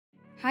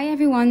Hi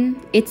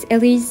everyone, it's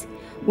Elise.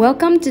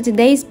 Welcome to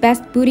today's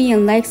Best Booty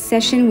and Legs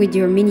session with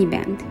your mini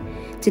band.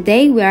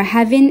 Today we are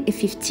having a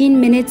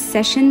 15-minute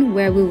session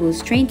where we will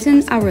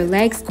strengthen our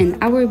legs and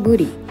our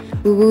booty.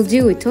 We will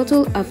do a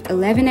total of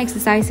 11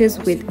 exercises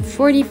with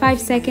 45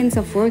 seconds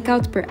of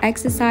workout per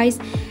exercise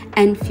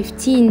and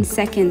 15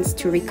 seconds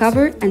to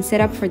recover and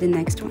set up for the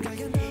next one.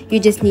 You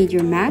just need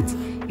your mat,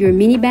 your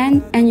mini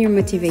band, and your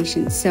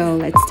motivation. So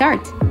let's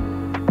start.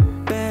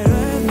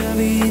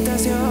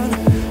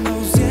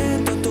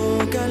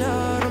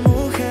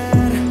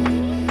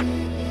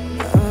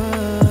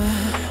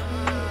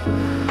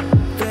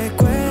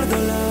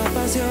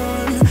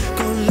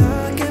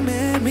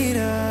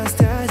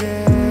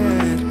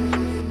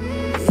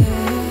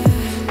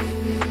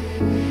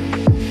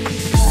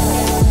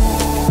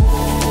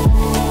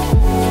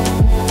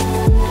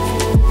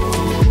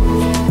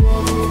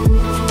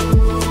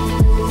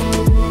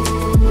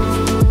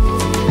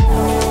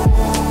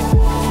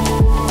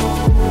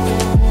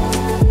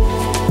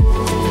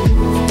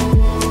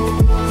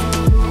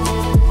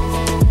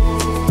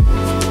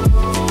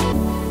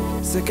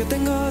 Sé que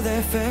tengo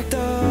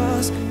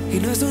defectos y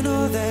no es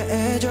uno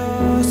de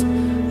ellos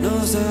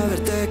no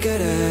saberte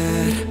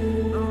querer.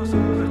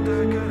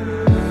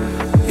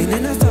 Y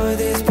nena, estoy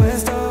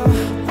dispuesto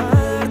a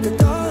darte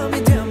todo mi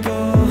tiempo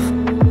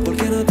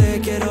porque no te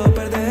quiero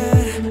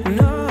perder,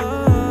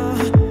 no.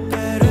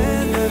 Pero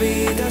en mi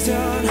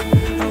habitación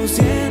aún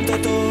siento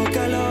tu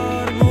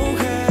calor,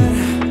 mujer,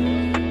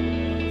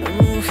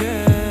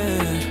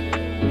 mujer.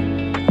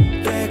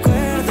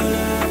 Recuerdo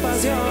la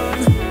pasión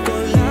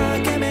con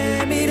la que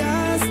me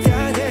miraste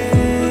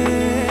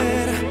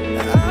ayer.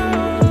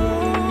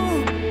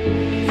 Oh,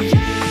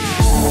 yeah.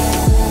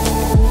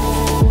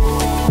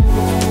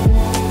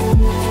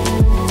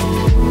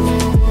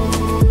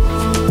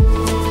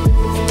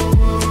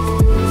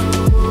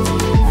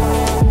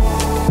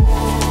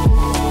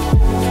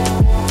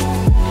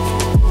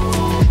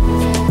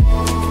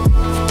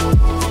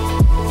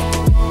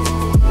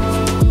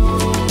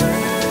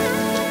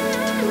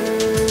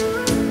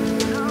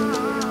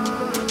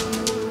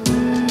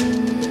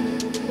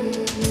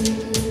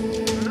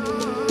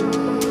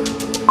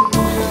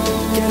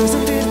 Quiero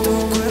sentir tu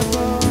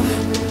cuerpo,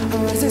 a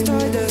ver si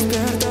estoy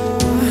despierto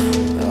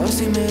o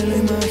si me lo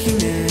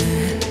imaginé.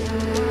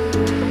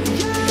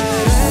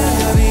 Pero en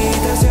la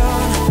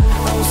habitación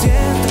aún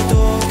siento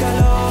tu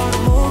calor,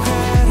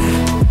 mujer,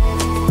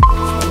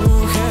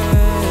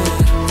 mujer.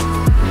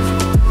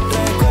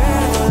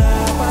 Recuerdo la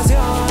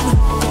pasión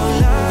con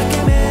la que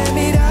me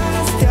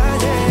miraste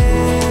ayer.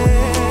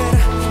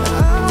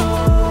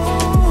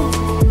 Oh,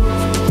 pero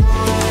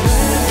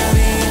en mi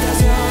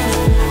habitación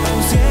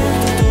aún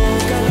siento tu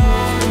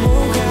calor,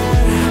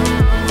 mujer,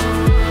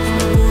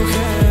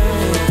 mujer.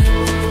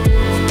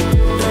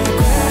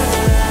 Recuerdo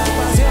la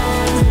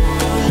pasión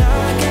con la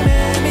que me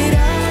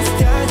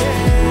miraste ayer.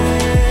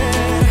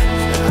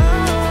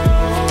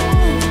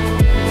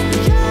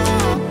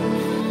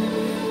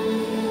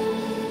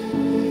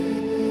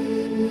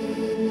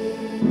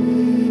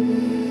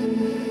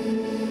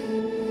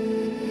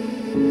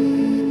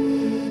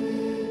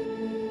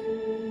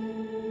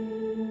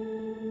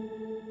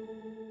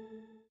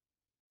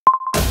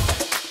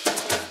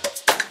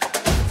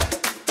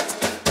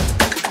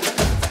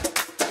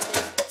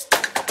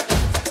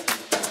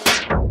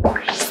 Oh,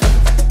 yeah.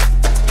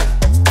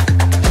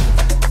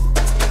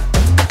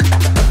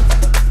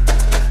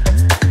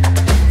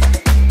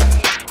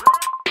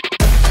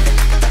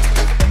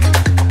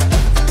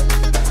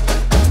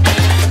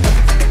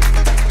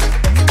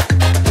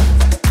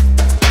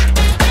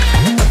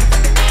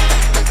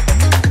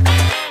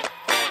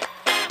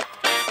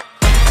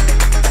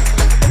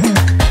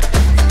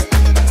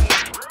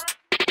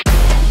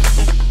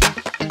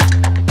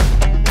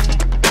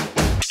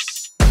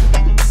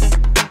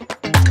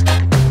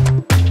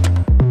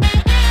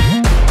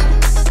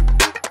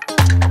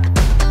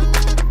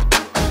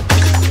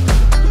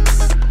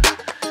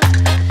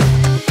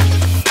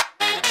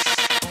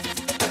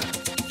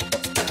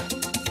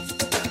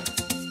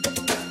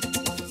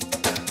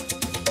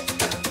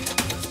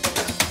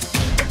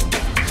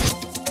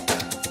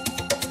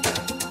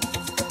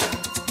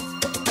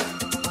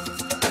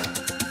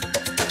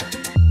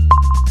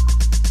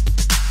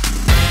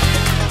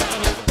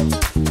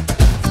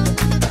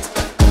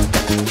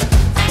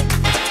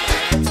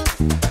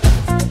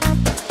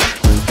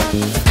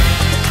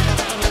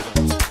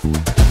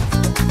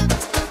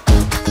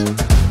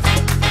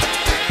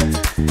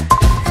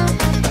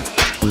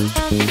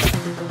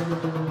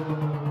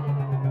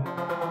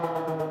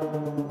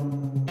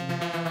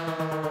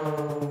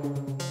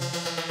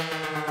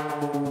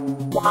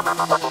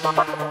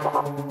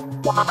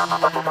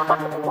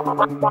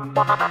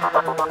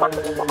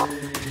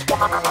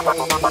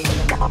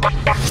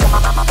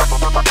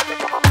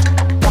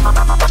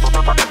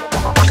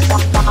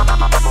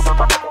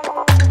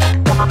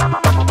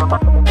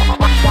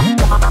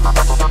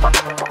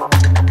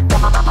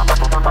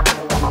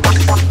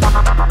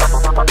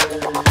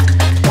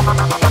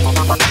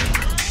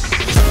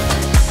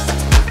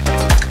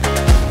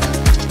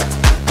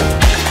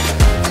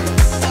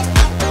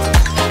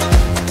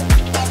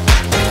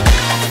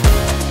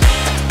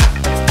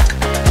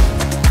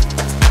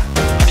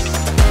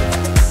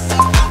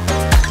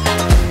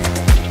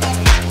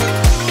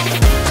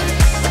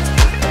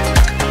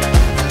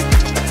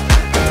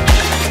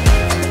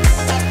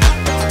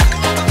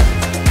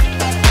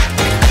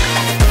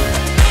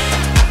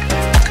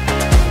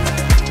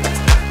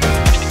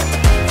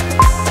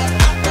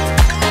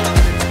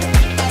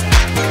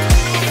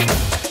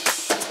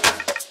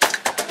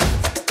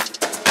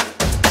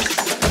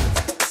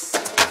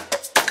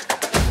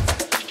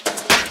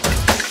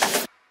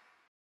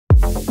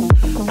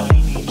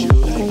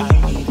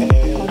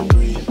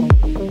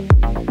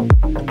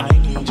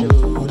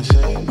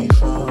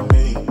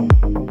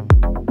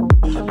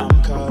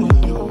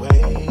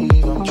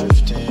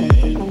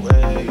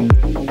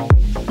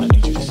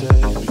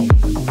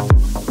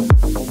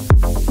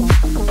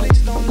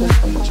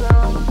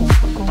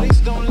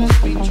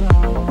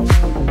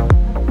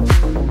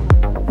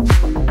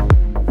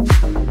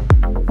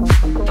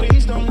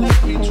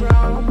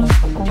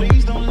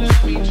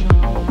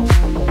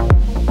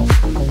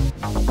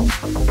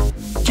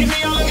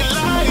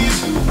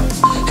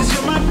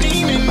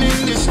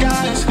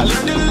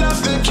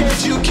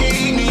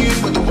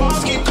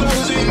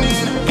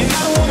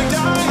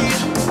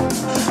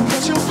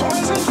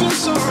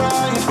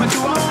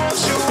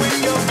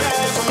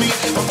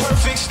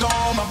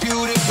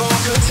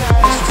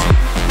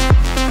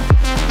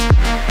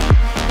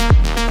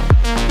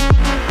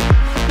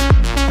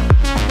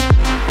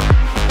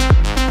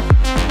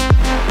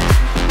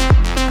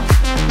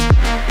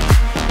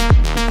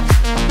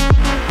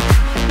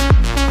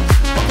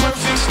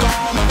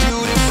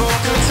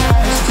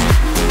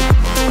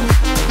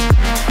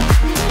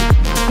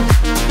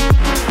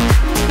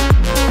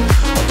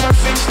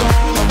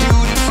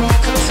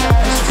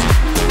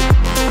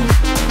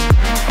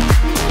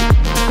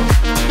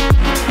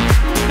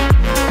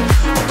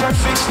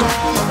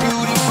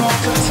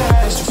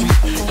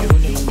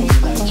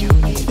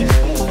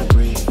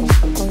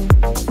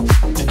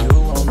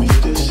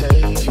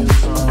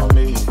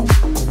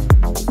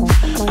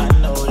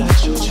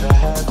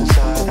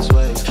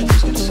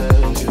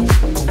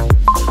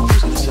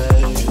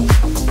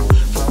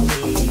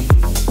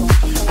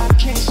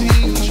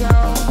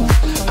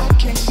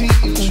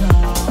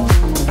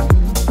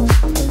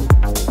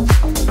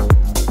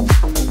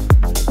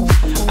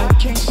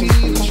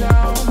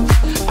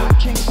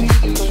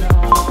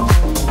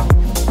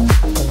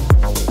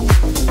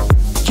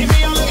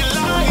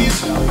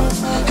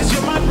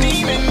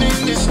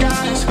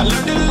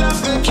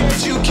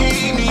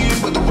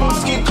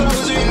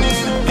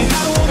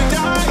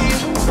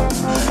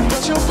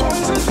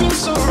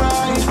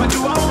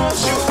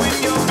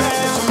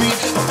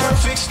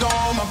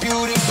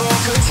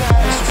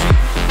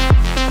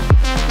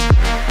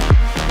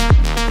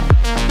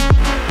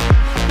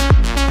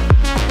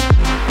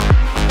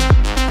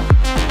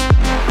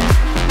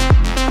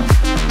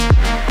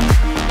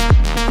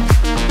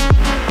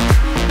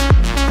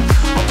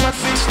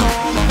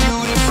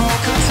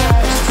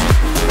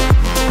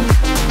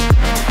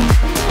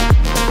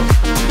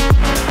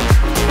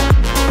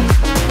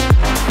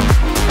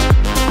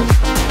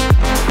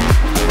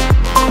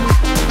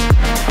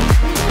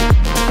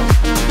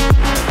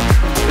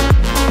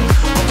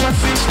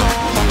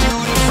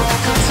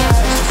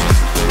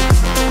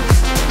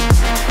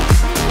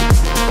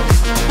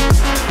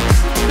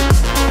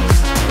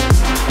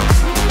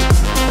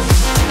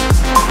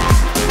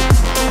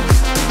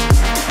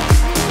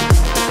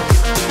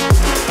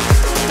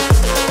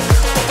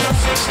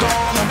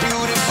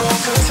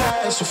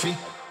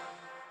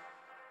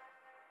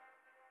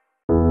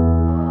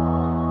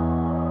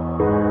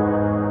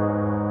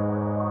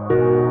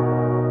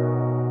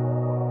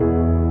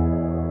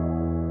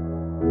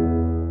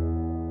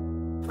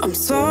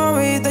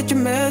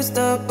 messed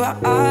up, but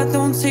I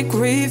don't take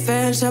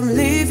revenge. I'm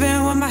leaving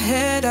with my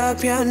head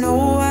up. Yeah, I know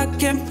I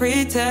can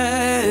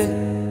pretend.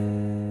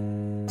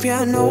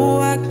 Yeah, I know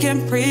I can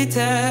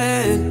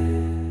pretend.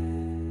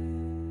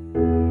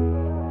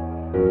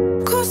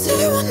 'Cause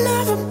it will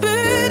never be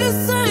the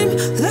same.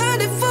 Let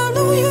it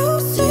follow you.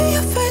 See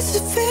your face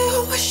and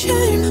feel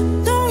ashamed.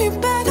 No, you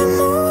better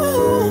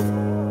move.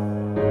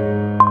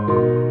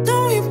 No,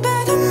 you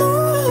better move.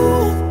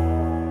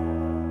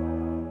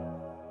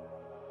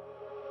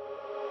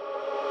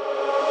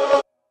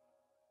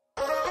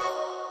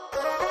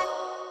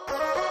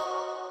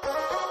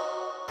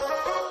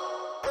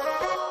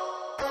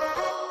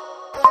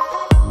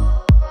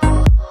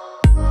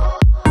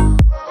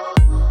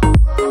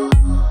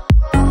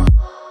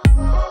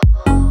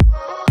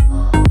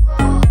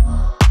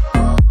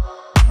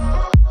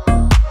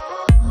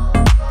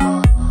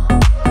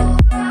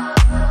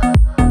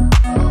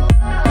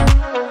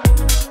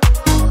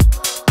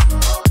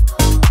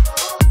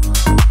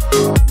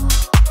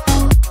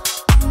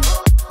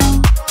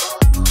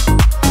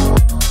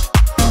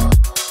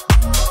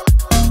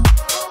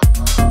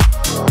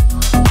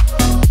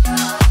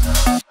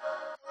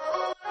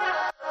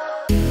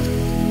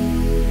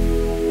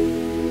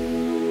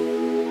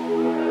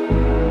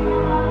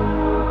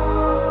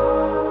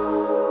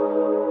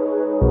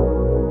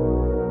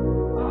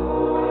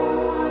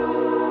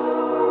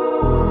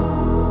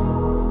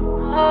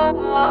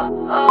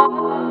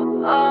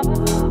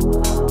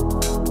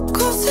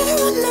 Cause it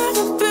will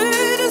never be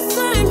the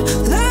same.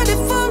 Let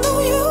it follow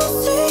you.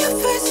 See your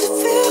face and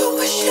feel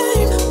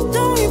ashamed.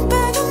 No, you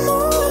better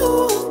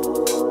move.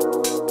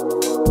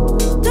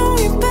 No,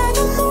 you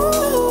better move.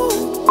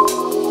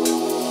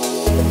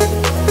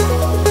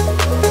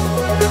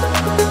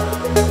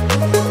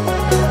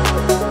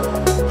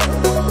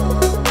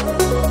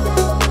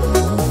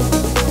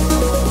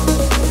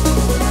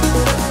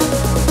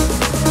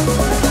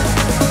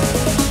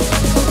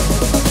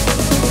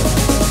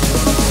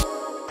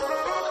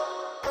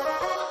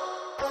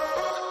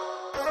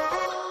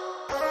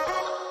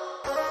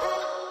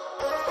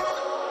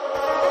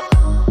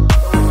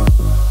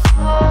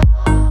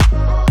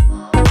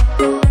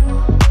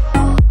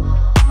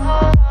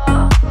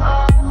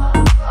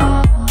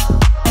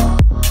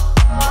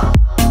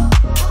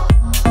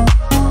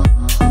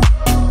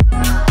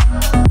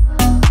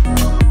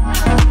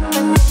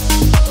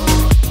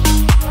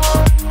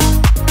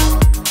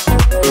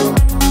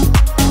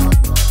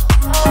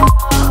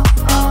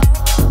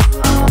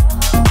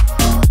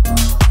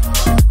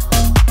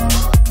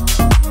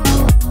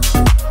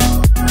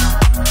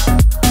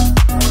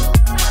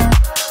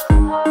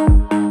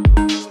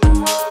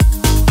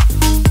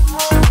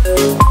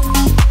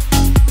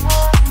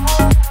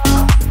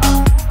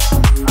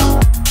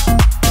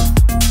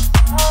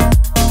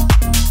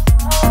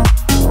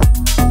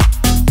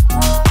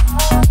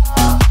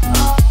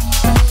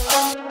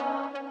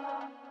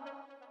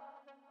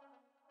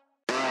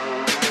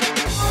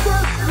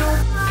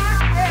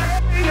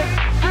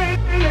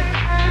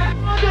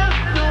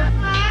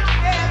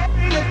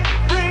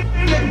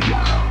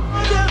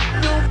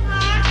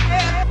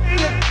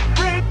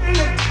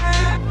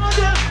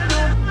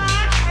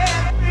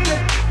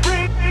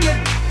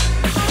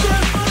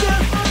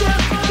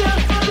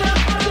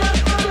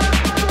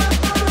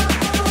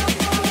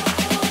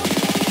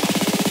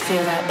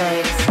 Feel that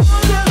bass.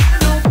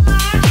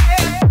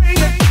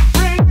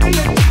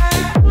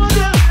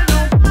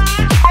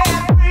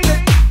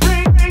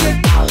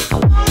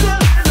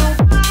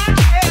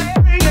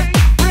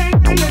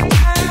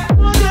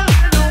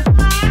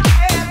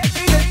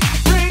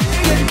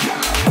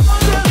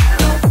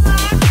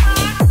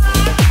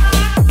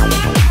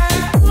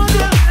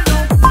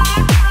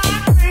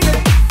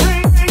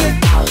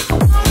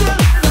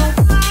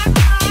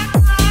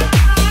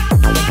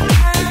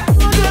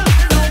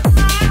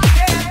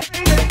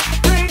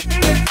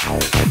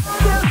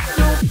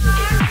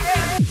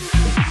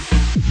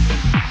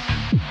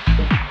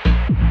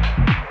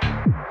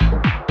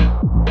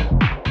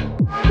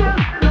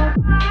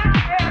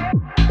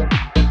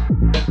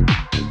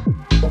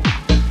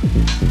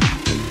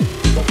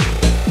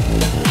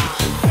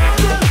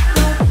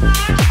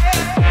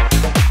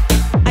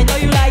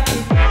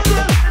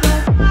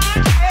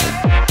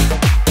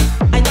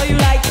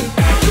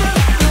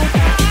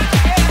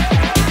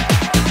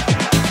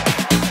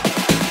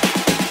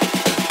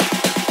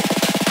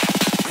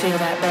 Feel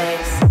that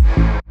bass.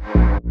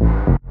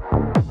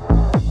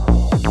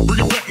 Bring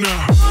it back now.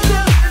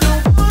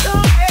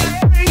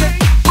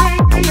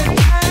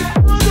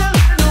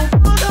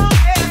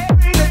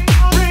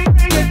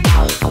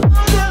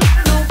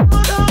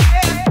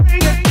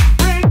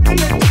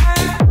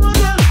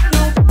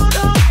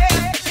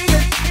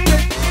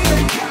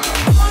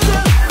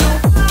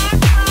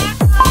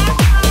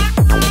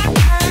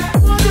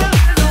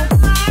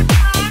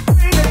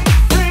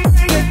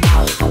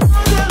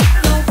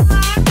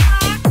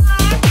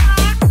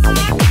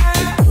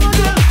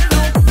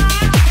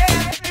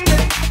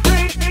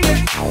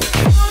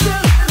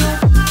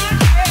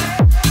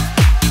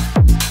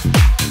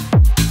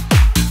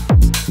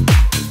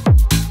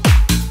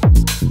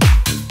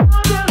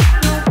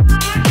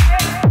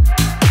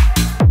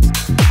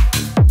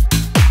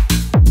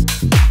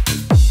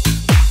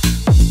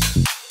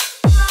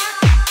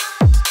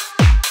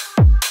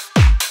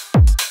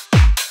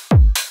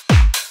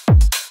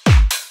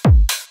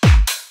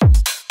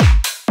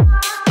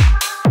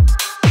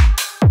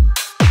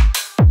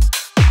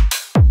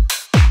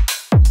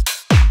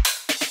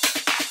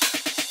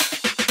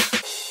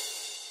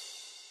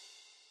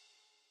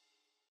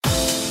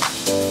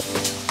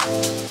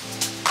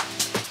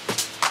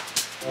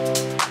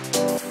 now.